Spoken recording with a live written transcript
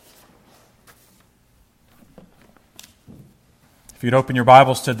If you'd open your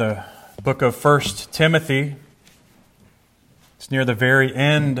Bibles to the book of 1 Timothy, it's near the very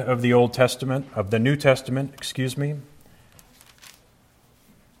end of the Old Testament, of the New Testament,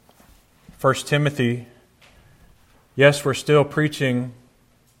 1 Timothy, yes, we're still preaching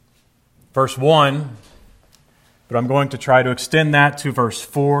verse 1, but I'm going to try to extend that to verse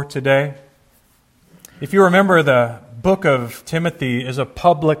 4 today. If you remember, the book of Timothy is a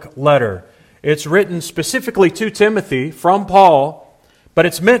public letter. It's written specifically to Timothy from Paul, but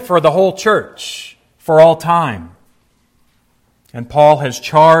it's meant for the whole church, for all time. And Paul has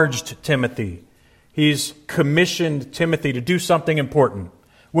charged Timothy. He's commissioned Timothy to do something important,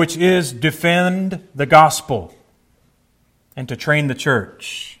 which is defend the gospel and to train the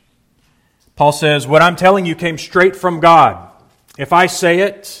church. Paul says, what I'm telling you came straight from God. If I say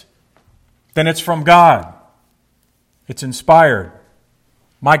it, then it's from God. It's inspired.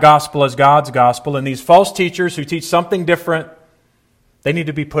 My gospel is God's gospel, and these false teachers who teach something different, they need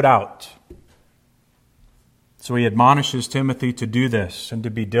to be put out. So he admonishes Timothy to do this and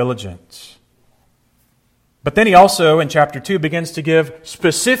to be diligent. But then he also, in chapter 2, begins to give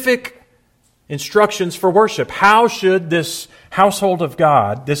specific instructions for worship. How should this household of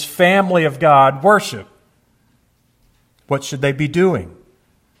God, this family of God, worship? What should they be doing?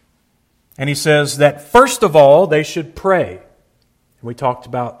 And he says that first of all, they should pray. We talked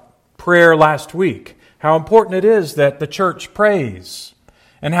about prayer last week, how important it is that the church prays,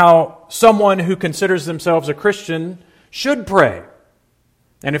 and how someone who considers themselves a Christian should pray.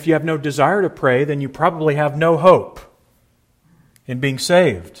 And if you have no desire to pray, then you probably have no hope in being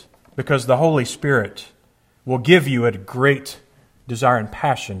saved, because the Holy Spirit will give you a great desire and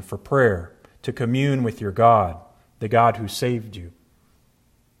passion for prayer, to commune with your God, the God who saved you.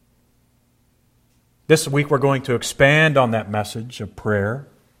 This week we're going to expand on that message of prayer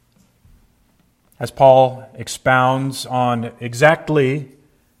as Paul expounds on exactly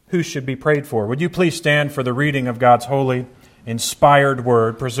who should be prayed for. Would you please stand for the reading of God's holy, inspired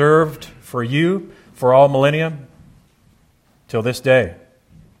word, preserved for you for all millennium till this day.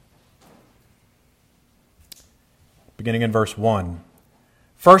 Beginning in verse 1.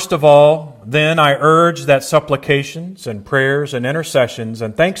 First of all, then I urge that supplications and prayers and intercessions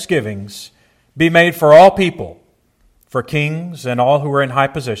and thanksgivings be made for all people, for kings and all who are in high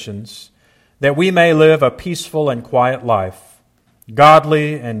positions, that we may live a peaceful and quiet life,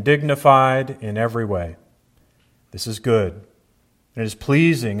 godly and dignified in every way. This is good. It is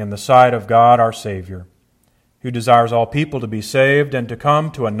pleasing in the sight of God our Savior, who desires all people to be saved and to come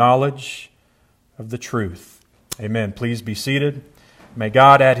to a knowledge of the truth. Amen. Please be seated. May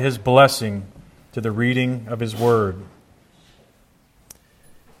God add His blessing to the reading of His Word.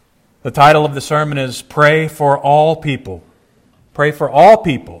 The title of the sermon is Pray for All People. Pray for all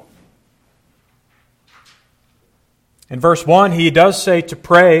people. In verse 1, he does say to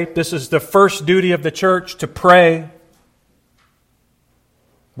pray. This is the first duty of the church, to pray.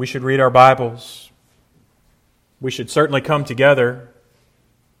 We should read our Bibles. We should certainly come together.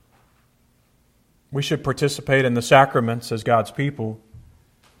 We should participate in the sacraments as God's people.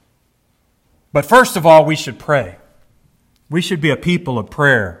 But first of all, we should pray. We should be a people of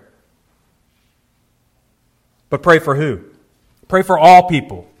prayer. But pray for who? Pray for all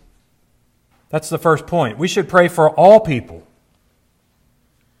people. That's the first point. We should pray for all people.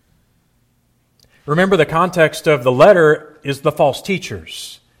 Remember, the context of the letter is the false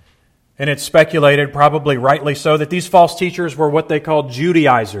teachers. And it's speculated, probably rightly so, that these false teachers were what they called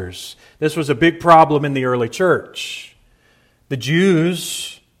Judaizers. This was a big problem in the early church. The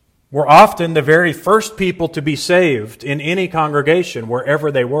Jews were often the very first people to be saved in any congregation,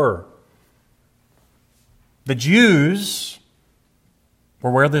 wherever they were. The Jews were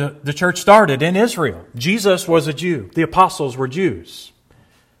where the church started, in Israel. Jesus was a Jew. The apostles were Jews.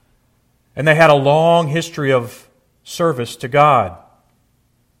 And they had a long history of service to God.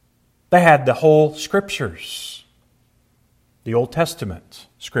 They had the whole Scriptures, the Old Testament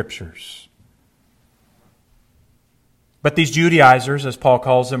Scriptures. But these Judaizers, as Paul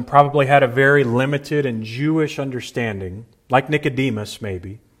calls them, probably had a very limited and Jewish understanding, like Nicodemus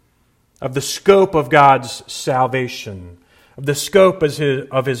maybe, of the scope of God's salvation, of the scope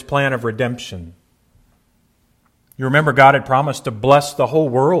of His plan of redemption. You remember God had promised to bless the whole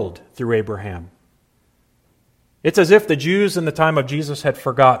world through Abraham. It's as if the Jews in the time of Jesus had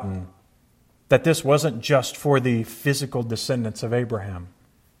forgotten that this wasn't just for the physical descendants of Abraham.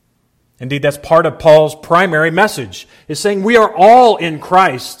 Indeed, that's part of Paul's primary message, is saying we are all in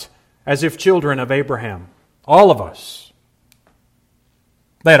Christ as if children of Abraham. All of us.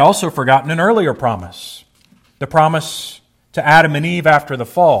 They had also forgotten an earlier promise, the promise to Adam and Eve after the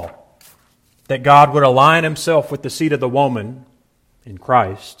fall, that God would align Himself with the seed of the woman in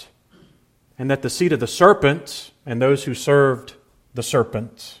Christ, and that the seed of the serpent and those who served the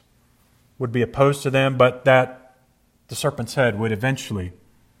serpent would be opposed to them, but that the serpent's head would eventually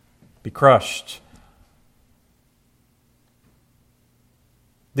be crushed.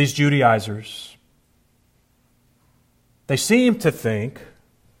 These Judaizers, they seem to think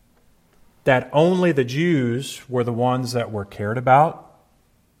that only the Jews were the ones that were cared about,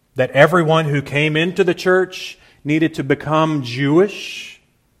 that everyone who came into the church needed to become Jewish.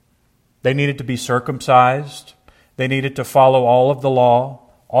 They needed to be circumcised. They needed to follow all of the law,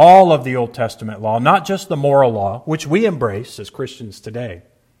 all of the Old Testament law, not just the moral law, which we embrace as Christians today,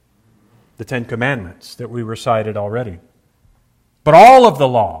 the Ten Commandments that we recited already. But all of the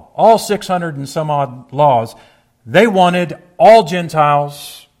law, all 600 and some odd laws, they wanted all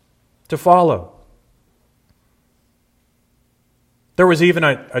Gentiles to follow. There was even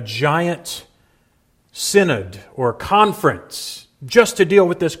a giant synod or conference just to deal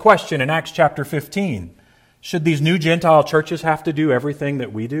with this question in Acts chapter 15. Should these new Gentile churches have to do everything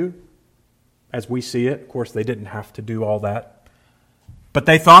that we do? As we see it, of course, they didn't have to do all that. But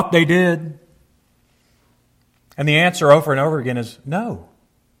they thought they did. And the answer over and over again is no.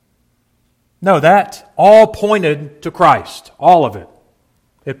 No, that all pointed to Christ. All of it.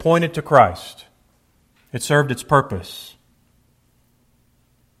 It pointed to Christ. It served its purpose.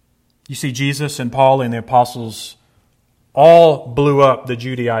 You see, Jesus and Paul and the apostles all blew up the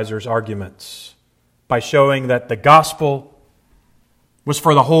Judaizers' arguments by showing that the gospel was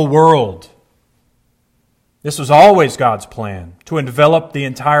for the whole world. This was always God's plan, to envelop the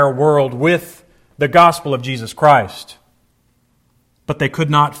entire world with the gospel of Jesus Christ. But they could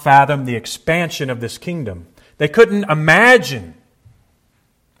not fathom the expansion of this kingdom. They couldn't imagine.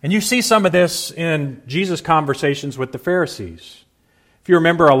 And you see some of this in Jesus' conversations with the Pharisees. If you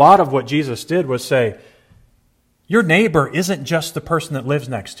remember, a lot of what Jesus did was say, your neighbor isn't just the person that lives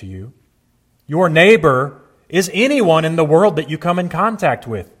next to you. Your neighbor is anyone in the world that you come in contact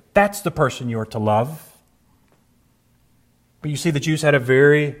with. That's the person you are to love. But you see, the Jews had a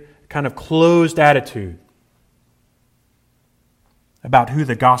very kind of closed attitude about who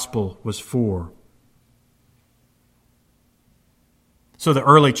the gospel was for. So the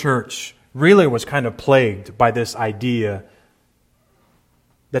early church really was kind of plagued by this idea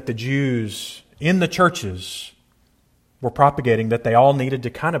that the Jews in the churches were propagating that they all needed to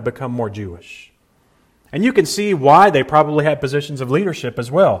kind of become more Jewish. And you can see why they probably had positions of leadership as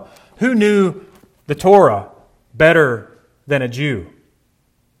well. Who knew the Torah better than a Jew?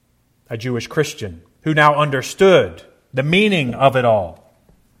 A Jewish Christian who now understood the meaning of it all.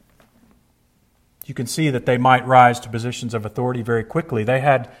 You can see that they might rise to positions of authority very quickly. They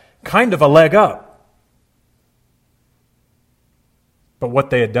had kind of a leg up. But what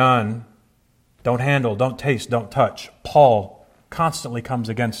they had done, don't handle, don't taste, don't touch. Paul constantly comes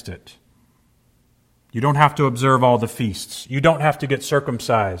against it. You don't have to observe all the feasts. You don't have to get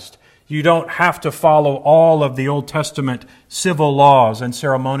circumcised. You don't have to follow all of the Old Testament civil laws and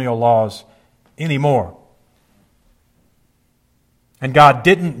ceremonial laws anymore. And God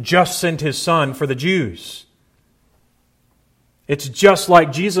didn't just send His Son for the Jews. It's just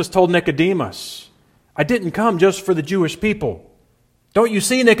like Jesus told Nicodemus, I didn't come just for the Jewish people. Don't you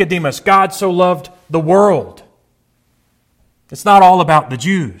see, Nicodemus, God so loved the world. It's not all about the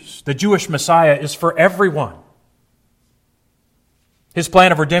Jews. The Jewish Messiah is for everyone. His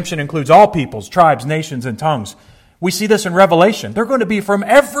plan of redemption includes all peoples, tribes, nations, and tongues. We see this in Revelation. They're going to be from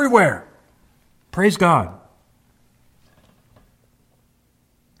everywhere. Praise God.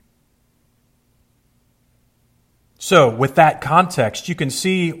 So, with that context, you can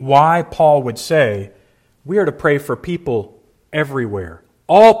see why Paul would say, we are to pray for people everywhere.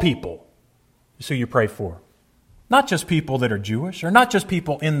 All people is who you pray for. Not just people that are Jewish, or not just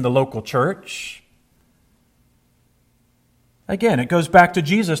people in the local church. Again, it goes back to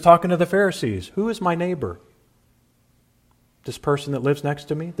Jesus talking to the Pharisees. Who is my neighbor? This person that lives next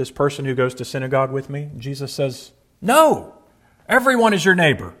to me? This person who goes to synagogue with me? Jesus says, no, everyone is your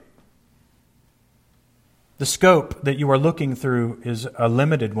neighbor. The scope that you are looking through is a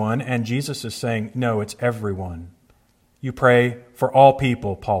limited one, and Jesus is saying, no, it's everyone. You pray for all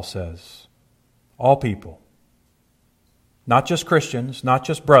people, Paul says. All people. Not just Christians, not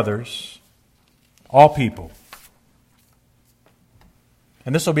just brothers. All people.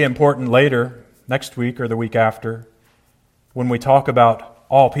 And this will be important later, next week or the week after, when we talk about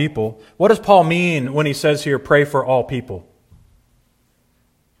all people. What does Paul mean when he says here, pray for all people?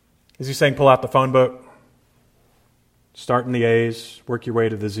 Is he saying pull out the phone book, start in the A's, work your way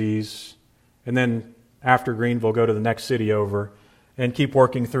to the Z's, and then after Greenville, go to the next city over and keep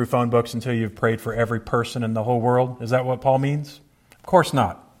working through phone books until you've prayed for every person in the whole world? Is that what Paul means? course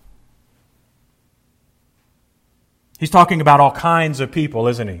not. He's talking about all kinds of people,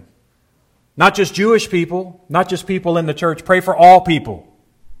 isn't he? Not just Jewish people, not just people in the church. Pray for all people.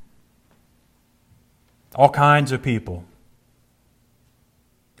 All kinds of people.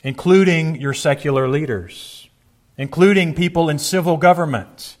 Including your secular leaders. Including people in civil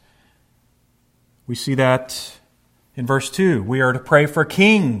government. We see that in verse 2. We are to pray for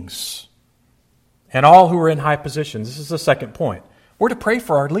kings and all who are in high positions. This is the second point. We're to pray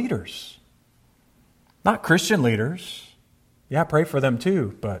for our leaders. Not Christian leaders. Yeah, pray for them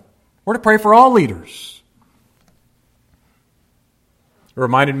too, but we're to pray for all leaders. It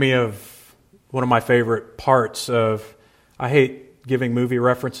reminded me of one of my favorite parts of, I hate giving movie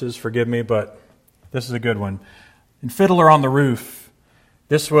references, forgive me, but this is a good one. In Fiddler on the Roof,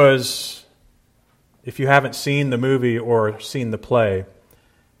 this was, if you haven't seen the movie or seen the play,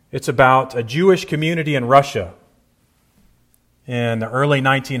 it's about a Jewish community in Russia in the early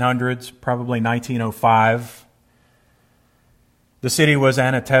 1900s, probably 1905. The city was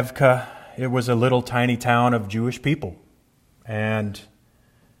Anatevka. It was a little tiny town of Jewish people. And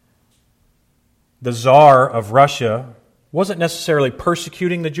the Tsar of Russia wasn't necessarily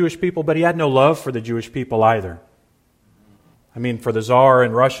persecuting the Jewish people, but he had no love for the Jewish people either. I mean, for the Tsar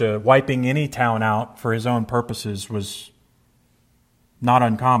in Russia, wiping any town out for his own purposes was not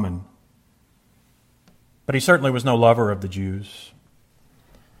uncommon. But he certainly was no lover of the Jews.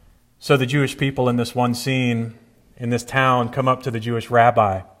 So the Jewish people in this one scene in this town come up to the Jewish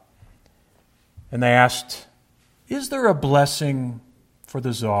rabbi and they asked, "Is there a blessing for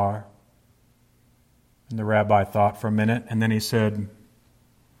the Tsar?" And the rabbi thought for a minute and then he said,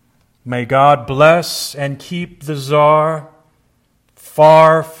 "May God bless and keep the Tsar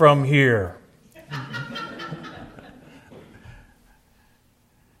far from here."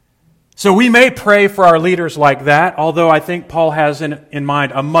 So we may pray for our leaders like that, although I think Paul has in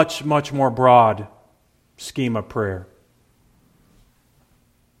mind a much, much more broad scheme of prayer.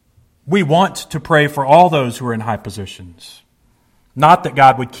 We want to pray for all those who are in high positions. Not that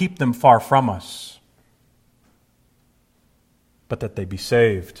God would keep them far from us, but that they be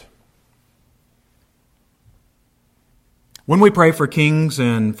saved. When we pray for kings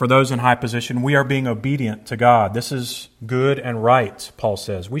and for those in high position, we are being obedient to God. This is good and right, Paul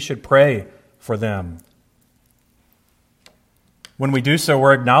says. We should pray for them. When we do so,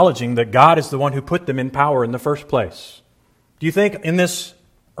 we're acknowledging that God is the one who put them in power in the first place. Do you think in this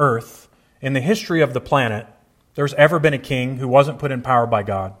earth, in the history of the planet, there's ever been a king who wasn't put in power by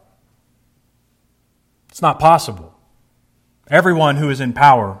God? It's not possible. Everyone who is in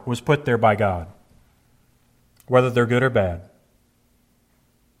power was put there by God, whether they're good or bad.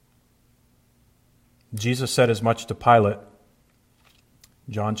 Jesus said as much to Pilate.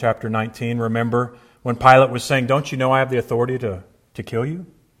 John chapter 19, remember when Pilate was saying, "Don't you know I have the authority to kill you?"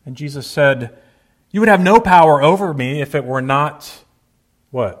 And Jesus said, "You would have no power over me if it were not,"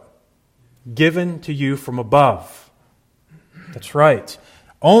 what? "Given to you from above." That's right.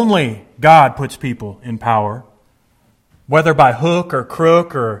 Only God puts people in power, whether by hook or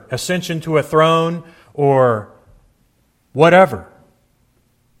crook or ascension to a throne or whatever.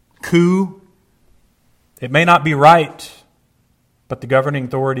 Coup. It may not be right, but the governing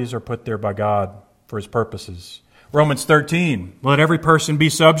authorities are put there by God for His purposes. Romans 13, let every person be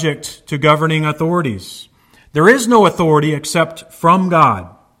subject to governing authorities. There is no authority except from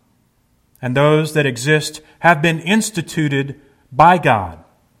God, and those that exist have been instituted by God.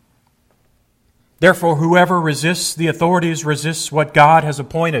 Therefore, whoever resists the authorities resists what God has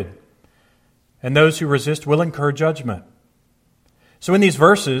appointed, and those who resist will incur judgment. So in these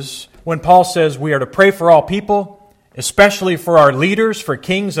verses, when Paul says we are to pray for all people, especially for our leaders, for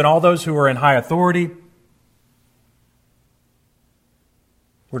kings and all those who are in high authority,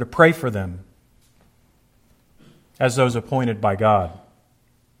 we're to pray for them as those appointed by God.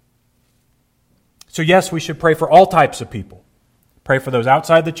 So yes, we should pray for all types of people. Pray for those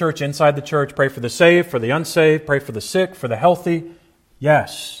outside the church, inside the church. Pray for the saved, for the unsaved. Pray for the sick, for the healthy.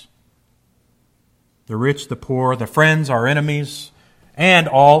 Yes. The rich, the poor, the friends, our enemies, and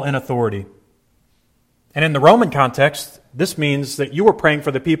all in authority. And in the Roman context, this means that you were praying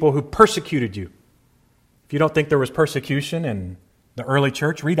for the people who persecuted you. If you don't think there was persecution in the early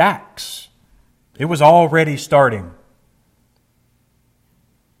church, read Acts. It was already starting.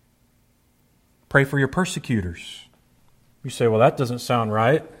 Pray for your persecutors. You say, well, that doesn't sound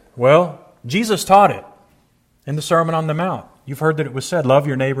right. Well, Jesus taught it in the Sermon on the Mount. You've heard that it was said, love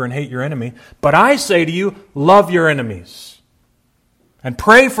your neighbor and hate your enemy. But I say to you, love your enemies. And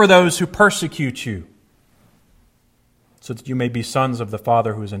pray for those who persecute you, so that you may be sons of the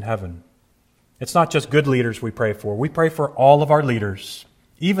Father who is in heaven. It's not just good leaders we pray for. We pray for all of our leaders,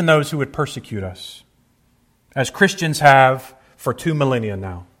 even those who would persecute us. As Christians have for 2 millennia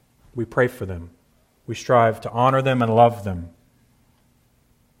now, we pray for them. We strive to honor them and love them.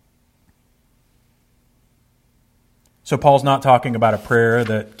 So Paul's not talking about a prayer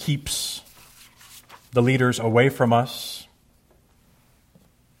that keeps the leaders away from us,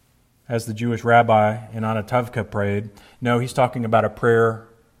 as the Jewish rabbi in Anatevka prayed. No, he's talking about a prayer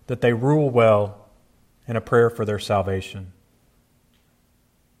that they rule well and a prayer for their salvation.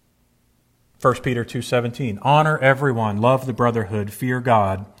 1 Peter 2:17, honor everyone, love the brotherhood, fear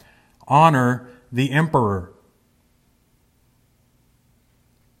God, honor the emperor.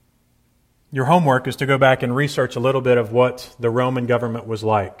 Your homework is to go back and research a little bit of what the Roman government was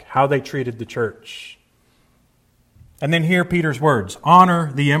like, how they treated the church. And then hear Peter's words,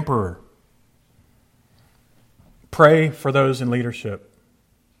 honor the emperor. Pray for those in leadership.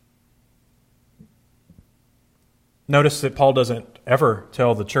 Notice that Paul doesn't ever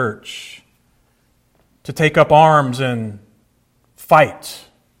tell the church to take up arms and fight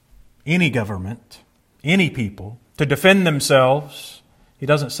any government, any people, to defend themselves. He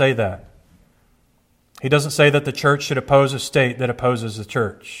doesn't say that. He doesn't say that the church should oppose a state that opposes the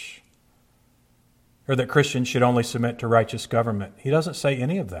church, or that Christians should only submit to righteous government. He doesn't say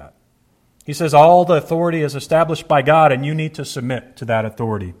any of that. He says all the authority is established by God and you need to submit to that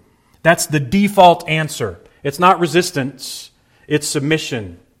authority. That's the default answer. It's not resistance, it's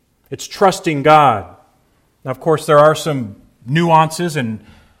submission. It's trusting God. Now, of course, there are some nuances, and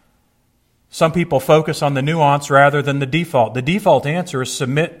some people focus on the nuance rather than the default. The default answer is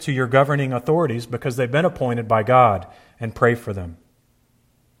submit to your governing authorities because they've been appointed by God, and pray for them.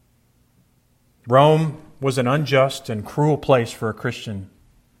 Rome was an unjust and cruel place for a Christian.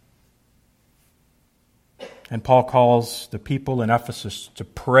 And Paul calls the people in Ephesus to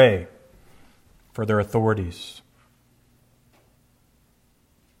pray for their authorities.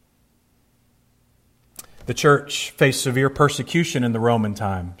 The church faced severe persecution in the Roman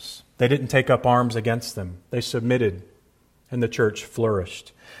times. They didn't take up arms against them. They submitted, and the church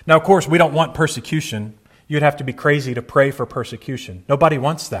flourished. Now, of course, we don't want persecution. You'd have to be crazy to pray for persecution. Nobody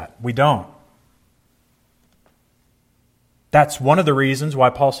wants that. We don't. That's one of the reasons why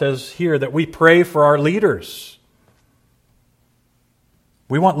Paul says here that we pray for our leaders.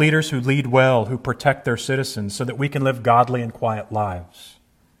 We want leaders who lead well, who protect their citizens, so that we can live godly and quiet lives.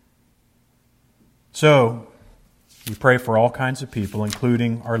 So, we pray for all kinds of people,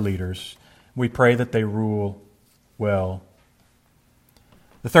 including our leaders. We pray that they rule well.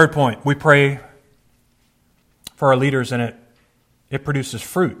 The third point, we pray for our leaders, and it produces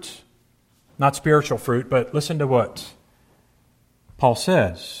fruit. Not spiritual fruit, but listen to what Paul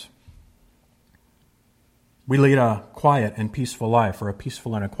says. We lead a quiet and peaceful life, or a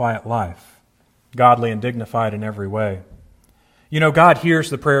peaceful and a quiet life, godly and dignified in every way. You know, God hears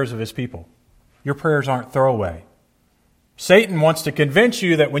the prayers of His people. Your prayers aren't throwaway. Satan wants to convince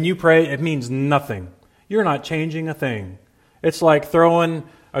you that when you pray, it means nothing. You're not changing a thing. It's like throwing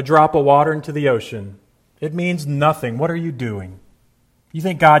a drop of water into the ocean. It means nothing. What are you doing? You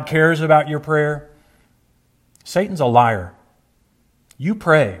think God cares about your prayer? Satan's a liar. You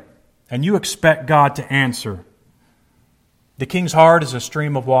pray, and you expect God to answer. The king's heart is a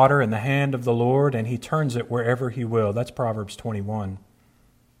stream of water in the hand of the Lord, and He turns it wherever He will. That's Proverbs 21.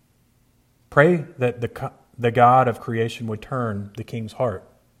 Pray that the God of creation would turn the king's heart.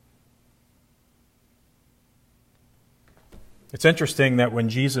 It's interesting that when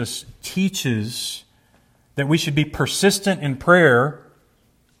Jesus teaches that we should be persistent in prayer,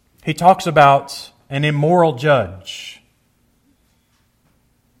 He talks about an immoral judge.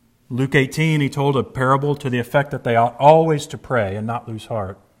 Luke 18, He told a parable to the effect that they ought always to pray and not lose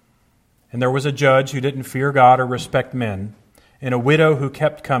heart. And there was a judge who didn't fear God or respect men, and a widow who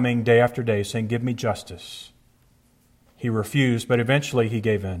kept coming day after day saying, "Give me justice." He refused, but eventually he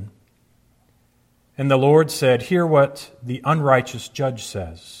gave in. And the Lord said, "Hear what the unrighteous judge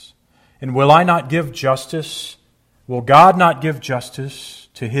says. And will I not give justice? Will God not give justice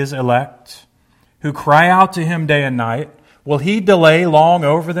to His elect, who cry out to Him day and night? Will He delay long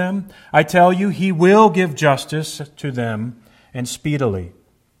over them? I tell you, He will give justice to them, and speedily.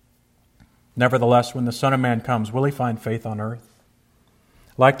 Nevertheless, when the Son of Man comes, will He find faith on earth?"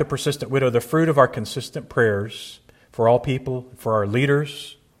 Like the persistent widow, the fruit of our consistent prayers for all people, for our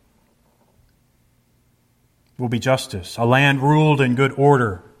leaders, will be justice. A land ruled in good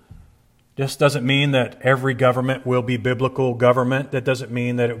order. This doesn't mean that every government will be biblical government. That doesn't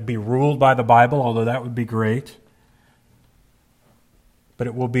mean that it will be ruled by the Bible, although that would be great. But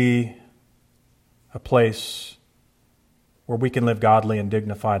it will be a place where we can live godly and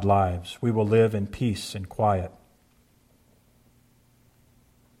dignified lives. We will live in peace and quiet.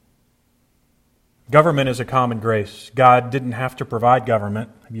 Government is a common grace. God didn't have to provide government.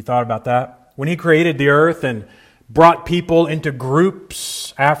 Have you thought about that? When He created the earth and brought people into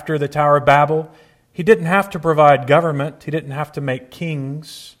groups after the Tower of Babel, He didn't have to provide government. He didn't have to make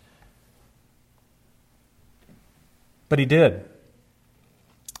kings. But He did.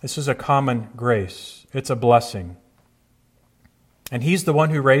 This is a common grace. It's a blessing. And He's the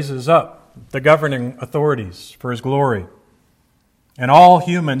one who raises up the governing authorities for His glory. And all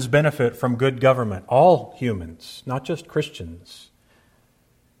humans benefit from good government. All humans, not just Christians.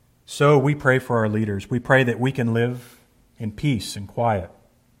 So we pray for our leaders. We pray that we can live in peace and quiet.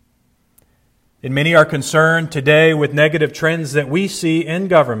 And many are concerned today with negative trends that we see in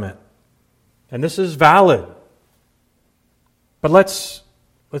government. And this is valid. But let's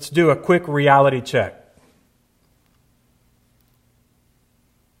do a quick reality check.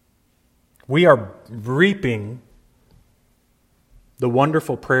 We are reaping the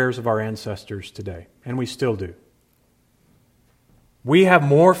wonderful prayers of our ancestors today, and we still do. We have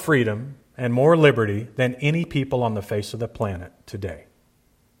more freedom and more liberty than any people on the face of the planet today.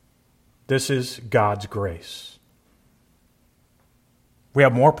 This is God's grace. We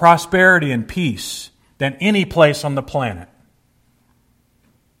have more prosperity and peace than any place on the planet.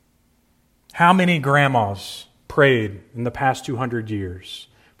 How many grandmas prayed in the past 200 years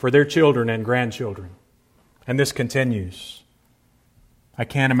for their children and grandchildren? And this continues. I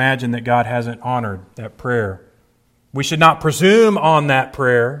can't imagine that God hasn't honored that prayer. We should not presume on that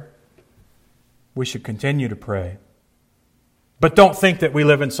prayer. We should continue to pray. But don't think that we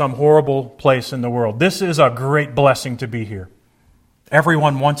live in some horrible place in the world. This is a great blessing to be here.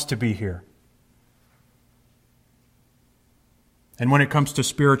 Everyone wants to be here. And when it comes to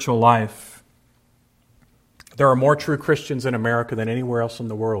spiritual life, there are more true Christians in America than anywhere else in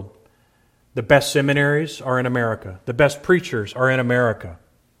the world. The best seminaries are in America. The best preachers are in America.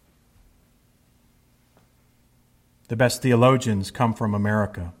 The best theologians come from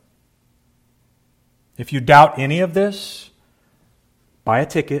America. If you doubt any of this, buy a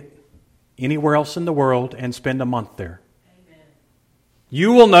ticket anywhere else in the world and spend a month there. Amen.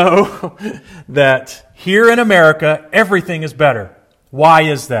 You will know that here in America, everything is better. Why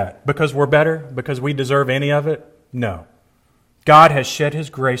is that? Because we're better? Because we deserve any of it? No. God has shed His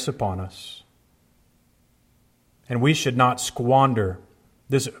grace upon us. And we should not squander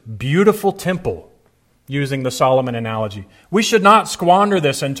this beautiful temple, using the Solomon analogy. We should not squander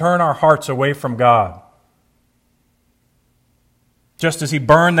this and turn our hearts away from God. Just as He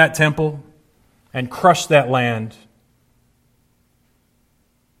burned that temple and crushed that land,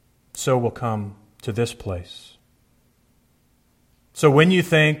 so will come to this place. So when you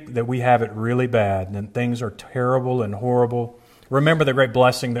think that we have it really bad and things are terrible and horrible, remember the great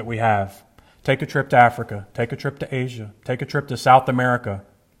blessing that we have. Take a trip to Africa. Take a trip to Asia. Take a trip to South America.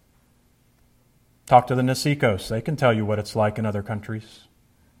 Talk to the Nasikos. They can tell you what it's like in other countries.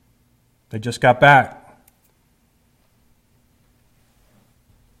 They just got back.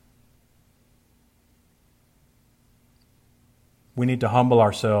 We need to humble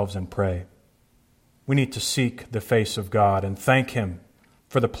ourselves and pray. We need to seek the face of God and thank Him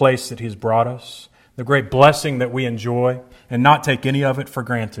for the place that He's brought us, the great blessing that we enjoy, and not take any of it for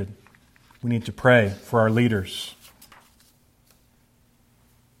granted. We need to pray for our leaders.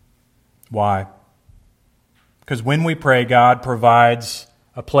 Why? Because when we pray, God provides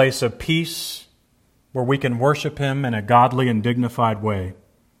a place of peace where we can worship Him in a godly and dignified way.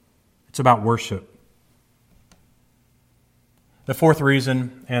 It's about worship. The fourth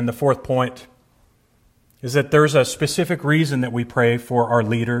reason and the fourth point is that there's a specific reason that we pray for our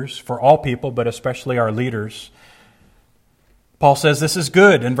leaders, for all people, but especially our leaders. Paul says this is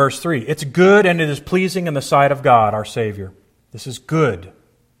good in verse 3. It's good and it is pleasing in the sight of God, our Savior. This is good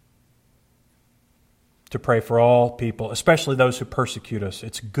to pray for all people, especially those who persecute us.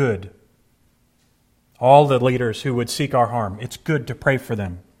 It's good. All the leaders who would seek our harm, it's good to pray for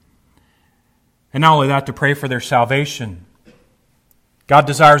them. And not only that, to pray for their salvation. God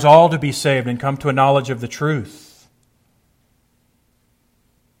desires all to be saved and come to a knowledge of the truth.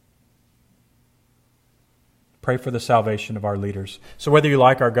 Pray for the salvation of our leaders. So whether you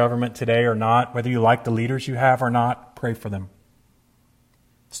like our government today or not, whether you like the leaders you have or not, pray for them.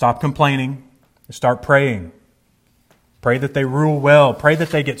 Stop complaining and start praying. Pray that they rule well. Pray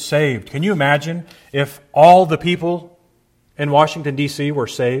that they get saved. Can you imagine if all the people in Washington, D.C. were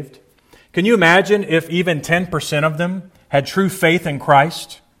saved? Can you imagine if even 10% of them had true faith in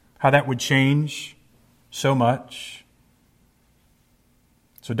Christ? How that would change so much.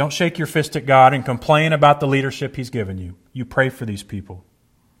 So don't shake your fist at God and complain about the leadership He's given you. you pray for these people.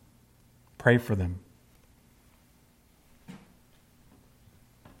 Pray for them.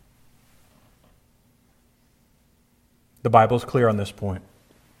 The Bible is clear on this point.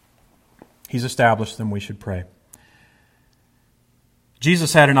 He's established them, we should pray.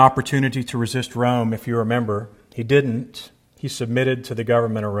 Jesus had an opportunity to resist Rome, if you remember. He didn't. He submitted to the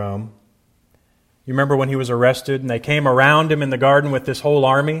government of Rome. You remember when he was arrested and they came around him in the garden with this whole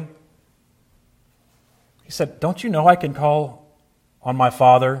army? He said, "Don't you know I can call on my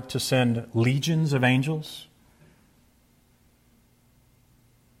Father to send legions of angels?"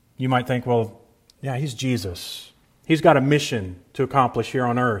 You might think, well, yeah, he's Jesus. He's got a mission to accomplish here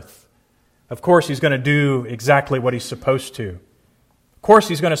on earth. Of course he's going to do exactly what he's supposed to. Of course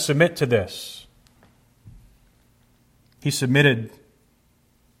he's going to submit to this. He submitted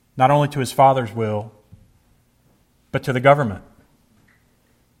not only to his Father's will, but to the government.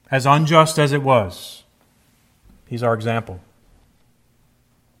 As unjust as it was, he's our example.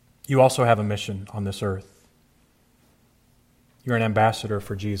 You also have a mission on this earth. You're an ambassador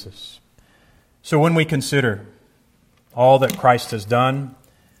for Jesus. So when we consider all that Christ has done,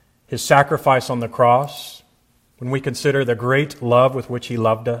 His sacrifice on the cross, when we consider the great love with which He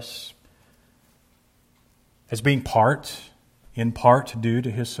loved us, as being in part due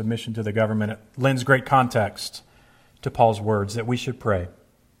to His submission to the government, it lends great context to Paul's words that we should pray.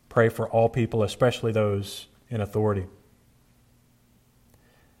 Pray for all people, especially those in authority.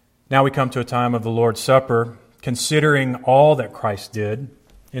 Now we come to a time of the Lord's Supper, considering all that Christ did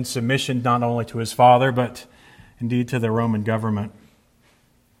in submission not only to His Father, but indeed to the Roman government.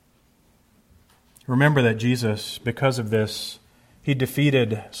 Remember that Jesus, because of this, He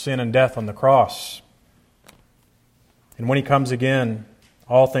defeated sin and death on the cross. And when He comes again,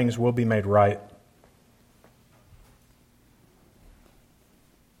 all things will be made right.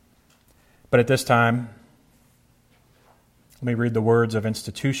 But at this time, let me read the words of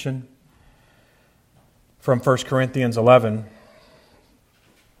institution from 1 Corinthians 11.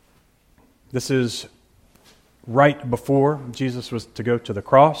 This is right before Jesus was to go to the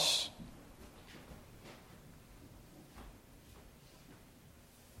cross.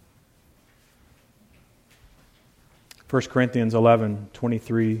 First Corinthians 11,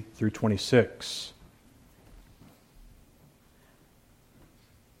 23 through 26.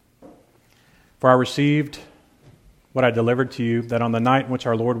 For I received what I delivered to you, that on the night in which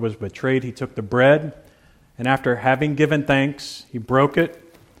our Lord was betrayed, He took the bread, and after having given thanks, He broke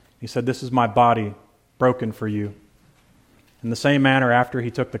it. He said, "This is my body, broken for you." In the same manner, after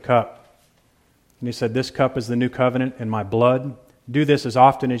He took the cup, and He said, "This cup is the new covenant in my blood. Do this as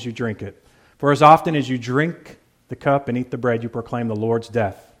often as you drink it. For as often as you drink the cup and eat the bread, you proclaim the Lord's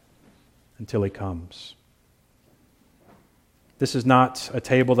death until He comes." This is not a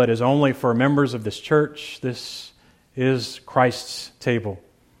table that is only for members of this church. This is Christ's table.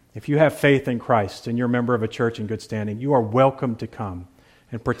 If you have faith in Christ and you're a member of a church in good standing, you are welcome to come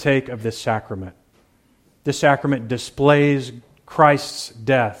and partake of this sacrament. This sacrament displays Christ's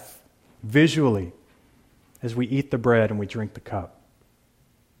death visually as we eat the bread and we drink the cup.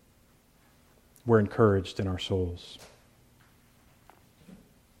 We're encouraged in our souls.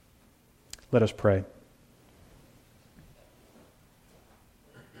 Let us pray.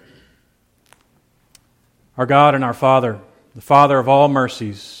 Our God and our Father, the Father of all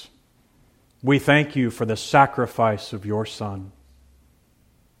mercies, we thank You for the sacrifice of Your Son.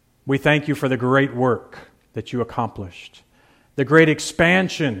 We thank You for the great work that You accomplished, the great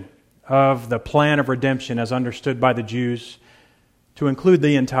expansion of the plan of redemption as understood by the Jews to include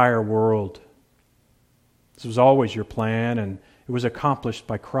the entire world. This was always Your plan, and it was accomplished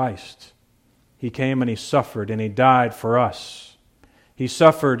by Christ. He came and He suffered and He died for us. He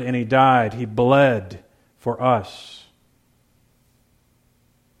suffered and He died. He bled for us.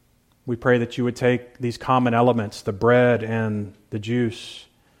 We pray that You would take these common elements, the bread and the juice,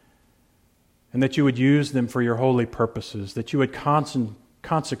 and that You would use them for Your holy purposes, that You would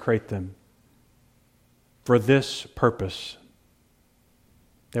consecrate them for this purpose,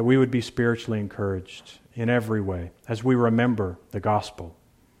 that we would be spiritually encouraged in every way as we remember the gospel.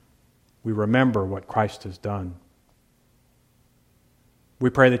 We remember what Christ has done. We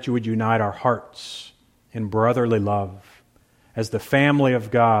pray that You would unite our hearts in brotherly love as the family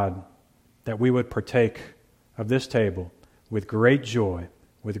of God, that we would partake of this table with great joy,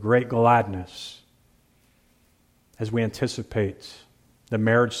 with great gladness, as we anticipate the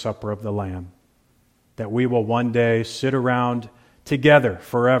marriage supper of the Lamb, that we will one day sit around together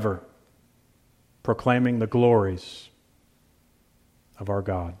forever, proclaiming the glories of our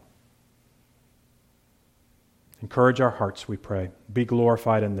God. Encourage our hearts, we pray. Be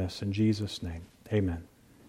glorified in this. In Jesus' name, amen.